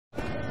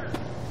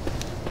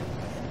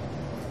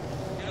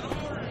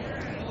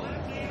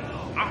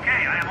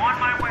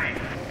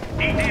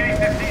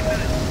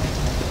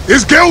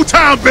It's go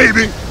time,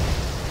 baby!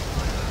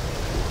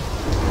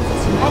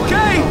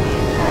 Okay!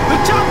 The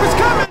chopper's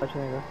coming!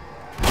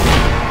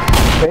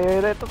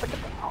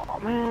 Oh,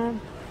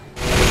 man.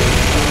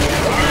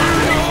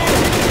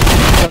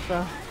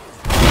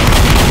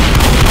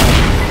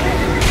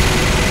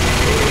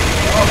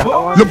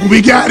 Look what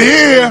we got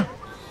here!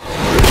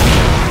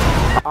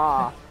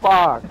 Ah,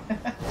 fuck.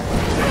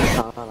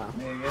 No.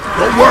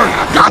 Don't worry, I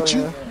got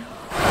you!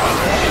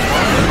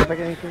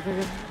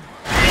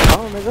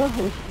 Oh,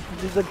 nigga.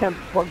 This is can't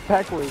fuck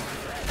backwards.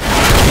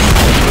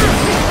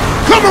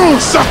 Come on,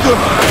 sucker!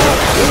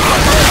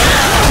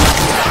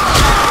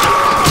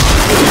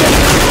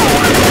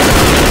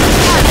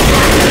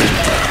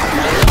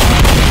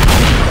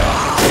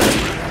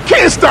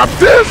 Can't stop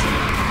this!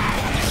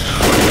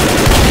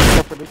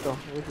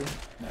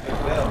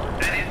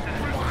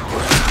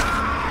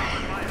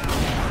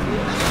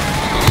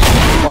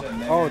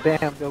 Oh,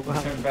 damn. Go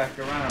behind. Turn back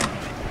around.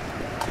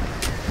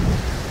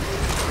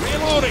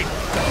 Reloading!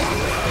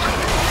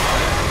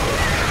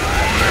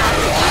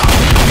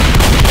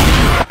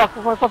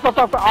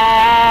 Fuck.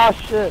 Ah,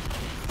 shit.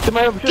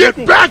 Get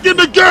back in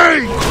the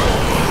game!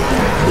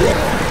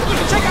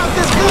 Check out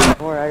this dude!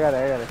 Don't worry, I got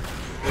it.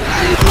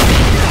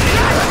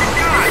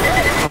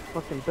 Oh,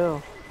 fucking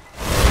Bill.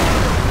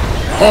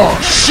 Oh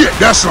shit,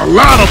 that's a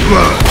lot of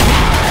blood!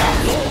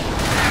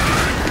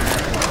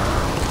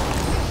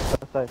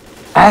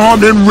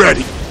 Armed and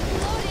ready!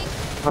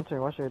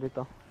 Watch it,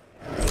 Lito.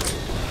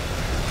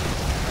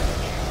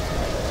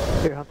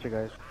 Here, Hunter,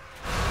 guys.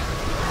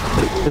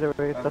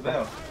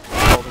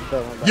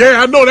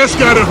 Yeah, I know that's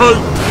gotta hurt!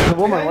 The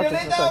woman, watch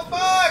it.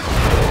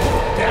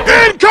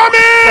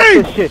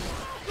 Incoming! Shit.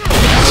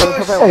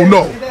 Oh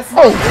no!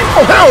 Oh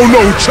hell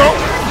no, chump!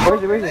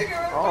 Where is it?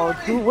 Oh,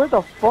 dude, where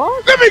the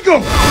fuck? Let me go!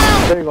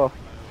 There you go.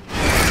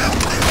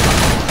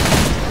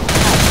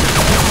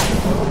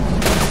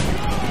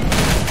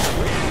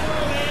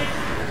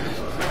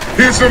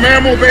 Here's some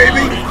ammo,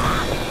 baby!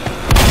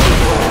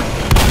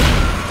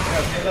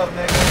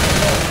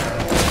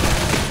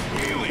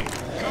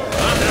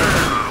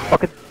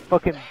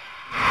 Fucking.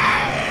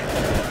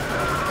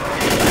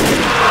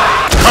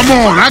 Come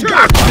on, I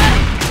got you!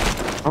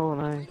 Oh,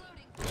 nice.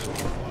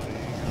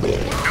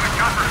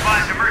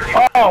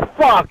 Oh,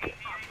 fuck!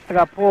 I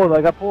got pulled.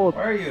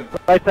 Where are you?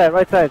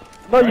 Right side.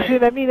 No, you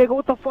shooting at me, nigga.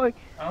 What the fuck?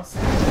 I don't see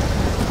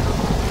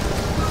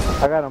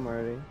I got him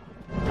already.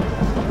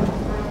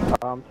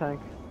 Tank.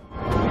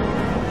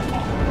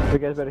 You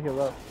guys better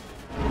heal up.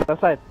 Left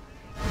side.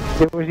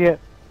 Where's he at?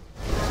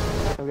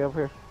 Okay, up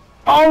here.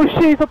 Oh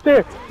shit, he's up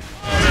there!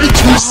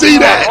 Did you see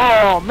that?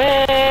 Oh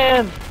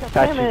man!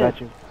 Got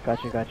you.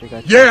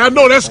 Yeah, I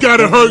know that's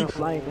gotta hurt.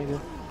 Flying, nigga.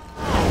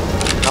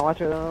 Now watch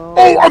it.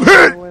 Oh, I'm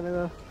hit!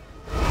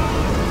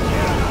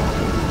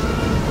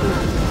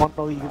 Come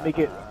on, you can make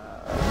it.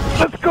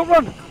 Let's go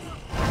run!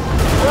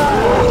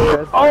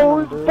 Oh,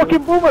 it's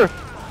fucking Boomer!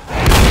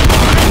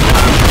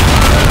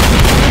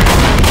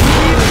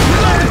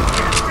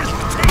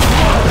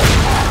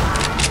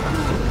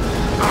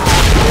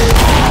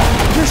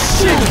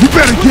 You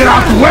better get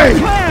out the way!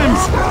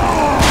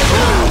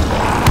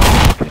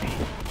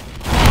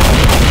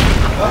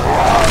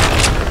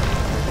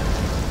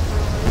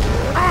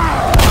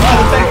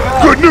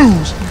 Good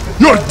news!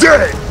 You're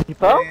dead! You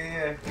fell?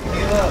 Yeah.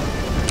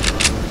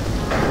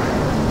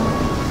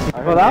 You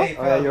fell out? Oh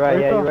yeah, you're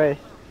right.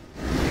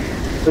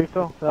 Where you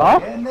fell?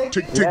 Off?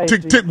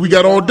 Tick. We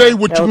got all day.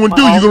 What you gonna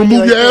do? You gonna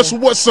move your ass or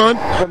what, son?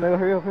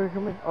 Hurry up,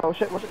 come in. Oh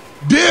shit, watch it.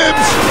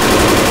 Dibs!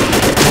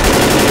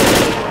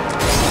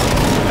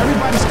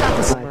 Everybody's got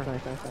this. Nice.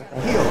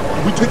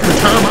 We taking the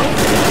time out?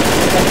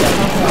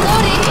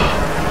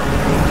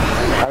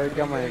 I already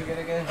got my...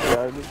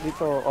 Yeah,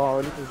 Lito,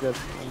 Lito's good.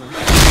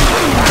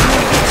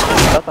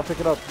 I'll pick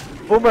it up.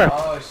 Boomer!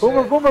 Oh,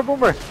 shit.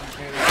 Boomer!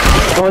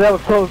 Oh, that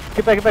was close.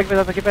 Get back,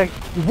 Minata, get back.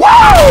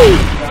 Whoa!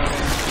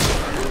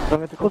 Don't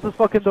get to close this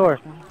fucking door.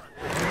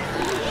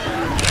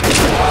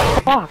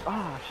 Fuck!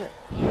 Ah, shit.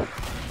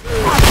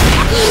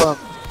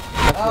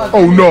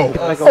 Oh no!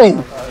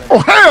 Oh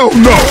hell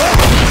no!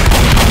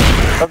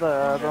 You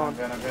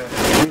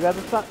got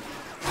this shot?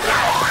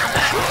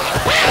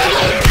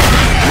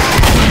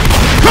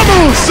 Come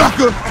on,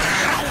 sucker!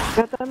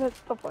 God damn it,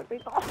 the fuck,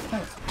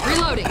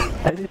 Reloading. I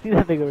didn't see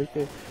that nigga right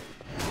there.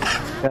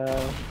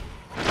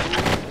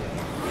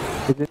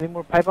 Is there any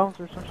more pipe bombs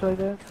or something like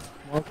that?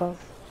 Molotov?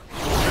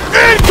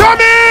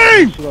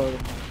 Incoming!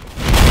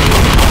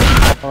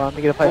 Oh, let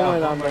me get a pipe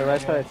bomb on the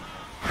right side.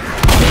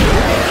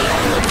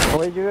 Oh,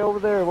 wait, you over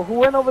there? Well, who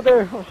went over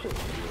there? Oh shit.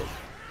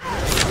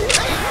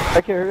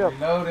 Back here, hurry up.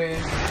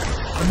 Reloading.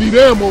 I need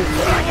ammo.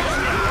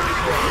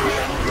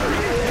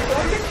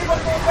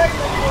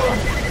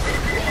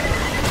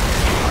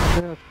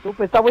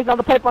 Stupid, stop waiting on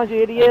the pipe bombs,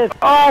 you idiot!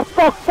 Oh,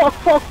 fuck!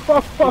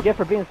 You get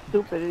for being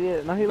stupid,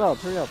 idiot. Now heal up,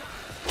 hurry up.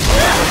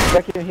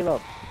 Back here, heal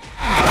up.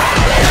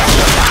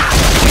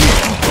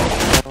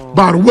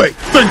 By the way,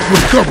 thanks for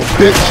the cover,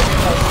 bitch.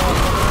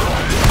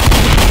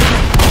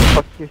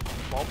 Fuck you,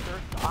 smoker.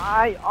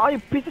 Oh, you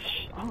piece of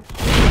shit. Oh.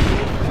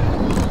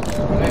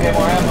 get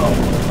more ammo.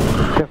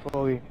 Careful,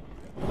 Ogie.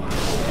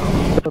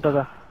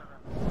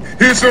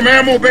 Here's some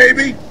ammo,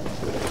 baby.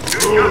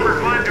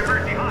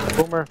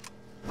 Boomer.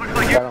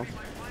 Man,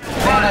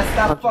 I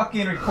stopped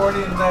fucking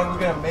recording and then we're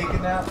gonna make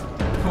it now.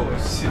 Oh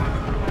shit.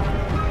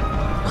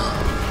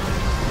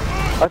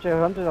 Hunter,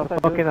 Hunter's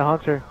outside. Fucking the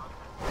Hunter.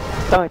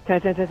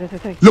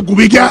 Tank. Look what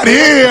we got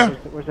here.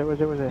 Where's it?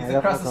 He's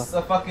across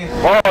the fucking...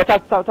 Oh,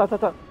 top.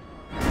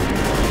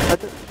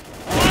 That's it.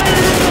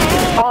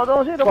 Oh,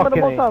 don't hit him with the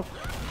Molotov.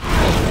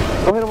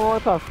 Don't hit him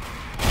with the Molotov.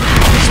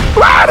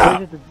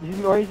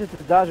 Or he's just a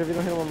dodge if you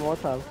don't hit him with the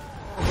Molotov.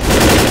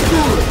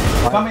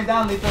 Coming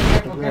down, Lito.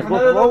 Careful.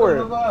 Go forward.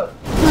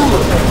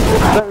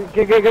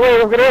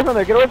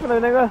 Get away from there,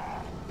 nigga.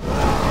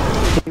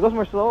 He goes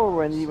more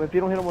slower if you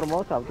don't hit him with a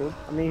Molotov, dude.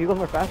 I mean, he goes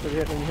more faster when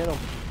you hit him.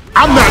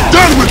 I'm not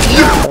done with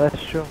you. Oh,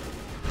 that's true.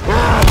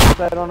 That's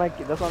why I don't like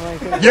it. That's why I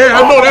don't like it. Yeah,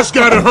 I know that's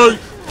gotta hurt.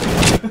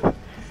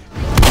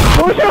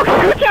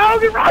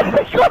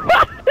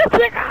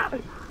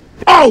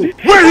 Oh,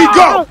 where'd he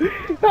go?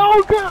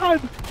 Oh God!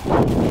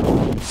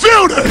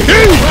 Feel the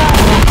heat.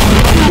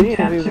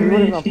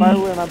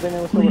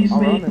 Please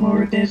make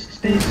more desk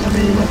space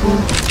available.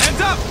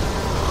 Hands up!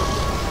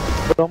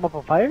 Put him up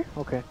on fire?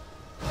 Okay.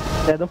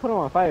 Yeah, don't put him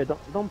on fire.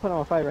 Don't put him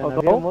on fire right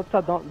now. Don't,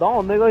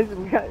 nigga.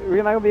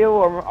 We're not gonna be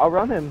able to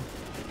outrun him.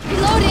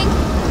 Reloading!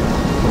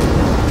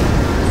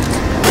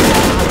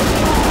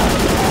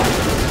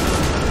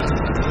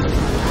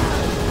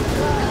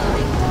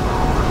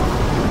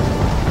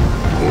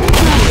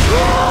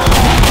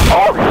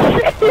 Oh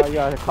shit! Oh, you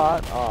got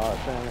caught? Oh,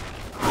 damn it.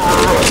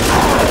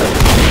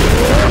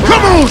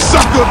 Come on,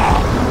 sucker!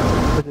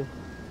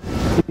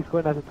 He's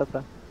going as a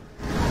tata.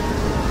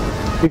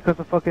 Because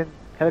of fucking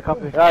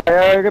helicopter.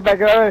 Alright, get back,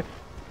 alright.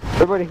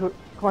 Everybody, come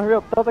on, hurry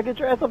up. Tata, get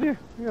your ass up here.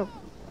 Hurry up.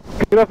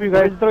 Get up, you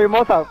guys. Throw your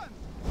mouth out.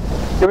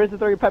 Get ready to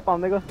throw your pipe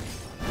bomb, nigga.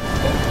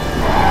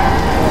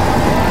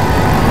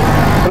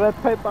 Throw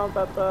that pipe bomb,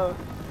 Tata.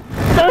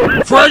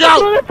 Frag out!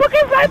 Throw that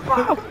fucking pipe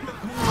bomb!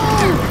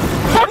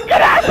 Fucking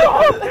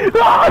asshole!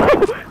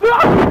 No!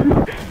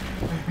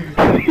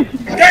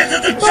 Get to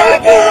the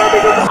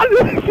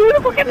chopper! You're the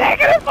fucking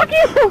negative! Fuck you!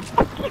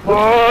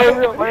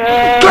 Oh,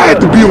 man. Glad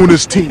to be on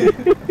this team.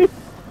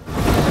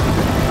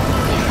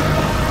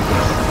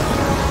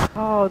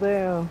 Oh,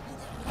 damn.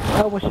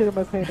 I almost shit in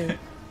my pants.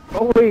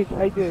 Oh, wait,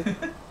 I did.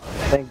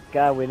 Thank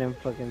God we didn't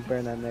fucking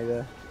burn that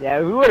nigga. Yeah,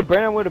 if we would've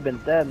burned him, we would've been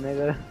dead,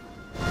 nigga.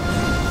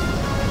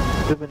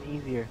 Would've been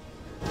easier.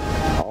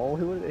 Oh,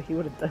 he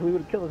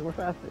would've killed us more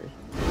faster.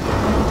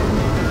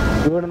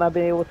 We would've not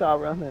been able to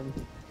outrun him.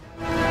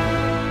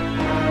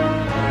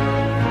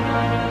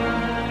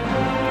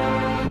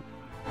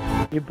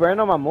 You burn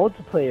him on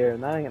multiplayer,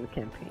 not in the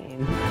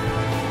campaign.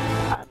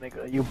 Ah,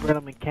 nigga, you burn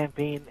him in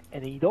campaign,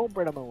 and you don't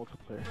burn him on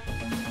multiplayer.